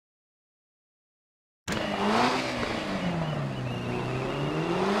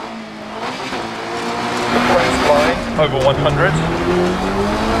over 100.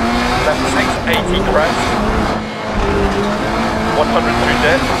 Left 6, 80 crest. 100 through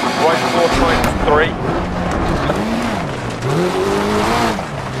dip. Right 4 times 3.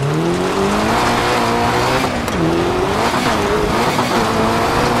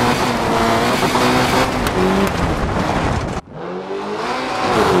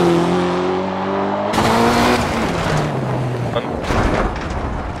 And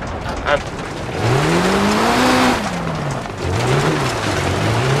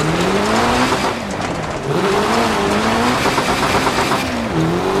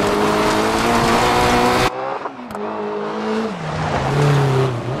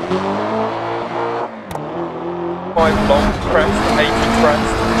 5 long, crest, 80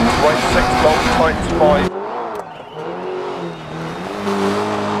 crest, right 6 long, tights 5.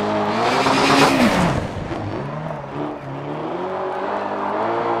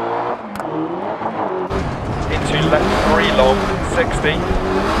 Into left 3 long, 60.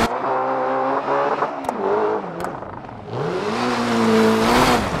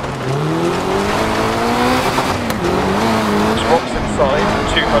 Rocks inside,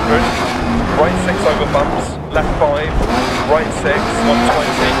 200. Right 6 over bumps, left 5, right 6, 120.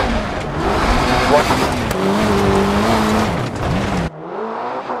 Right.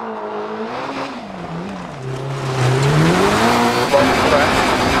 Right crest.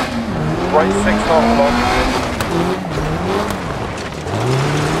 Right 6 half long.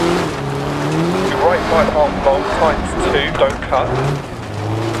 Right 5 half long, times 2, don't cut.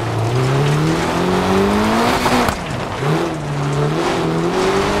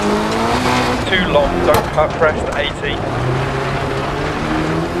 Too long, don't cut, crest 80.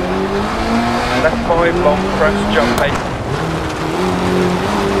 Left 5 long, crest, jump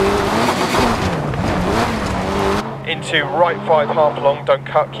 8. Into right 5 half long, don't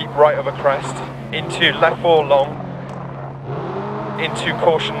cut, keep right over crest. Into left 4 long. Into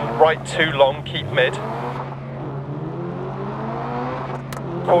caution, right 2 long, keep mid.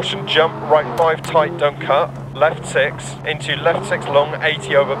 Caution jump, right 5 tight, don't cut. Left 6, into left 6 long,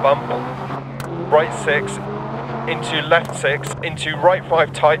 80 over bump. Right 6, into left 6, into right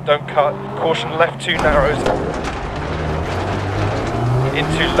 5 tight, don't cut, caution left 2 narrows,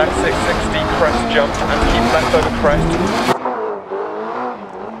 into left 6, 60, crest jump, and keep left over crest.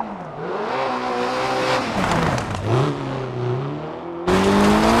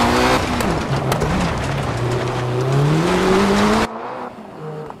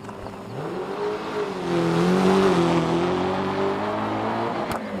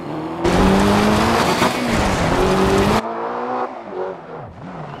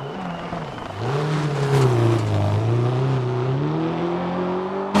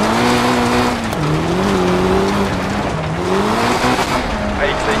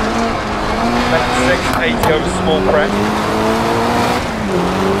 Left 6, 80 over small crest.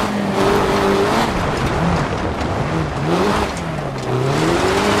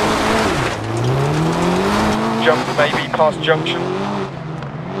 Jump maybe past junction.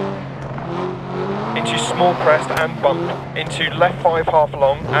 Into small crest and bump. Into left 5 half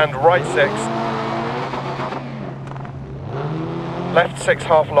long and right 6. Left 6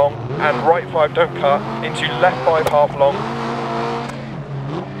 half long and right 5 don't cut. Into left 5 half long.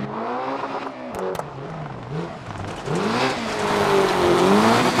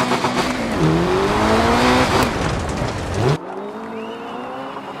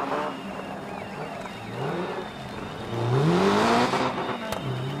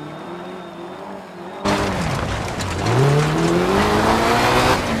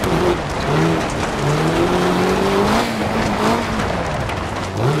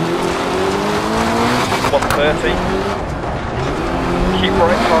 Keep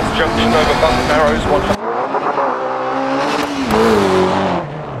right past junction over bump narrows 100.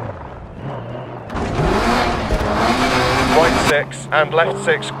 Right 6 and left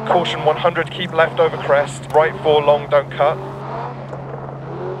 6, caution 100, keep left over crest. Right 4 long, don't cut.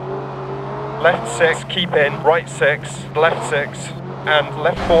 Left 6, keep in. Right 6, left 6 and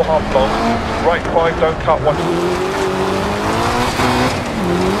left 4 half long. Right 5, don't cut 1.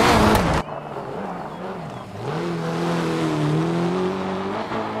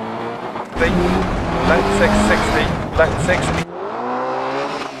 Left 6, 60, left 6.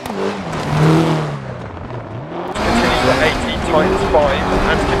 Continues to 80, tightens 5,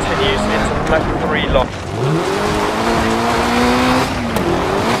 and continues into left 3 long.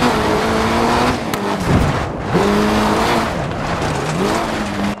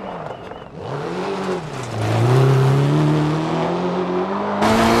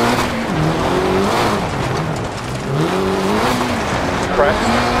 Crest,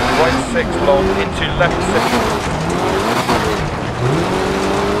 right 6 long into left 6.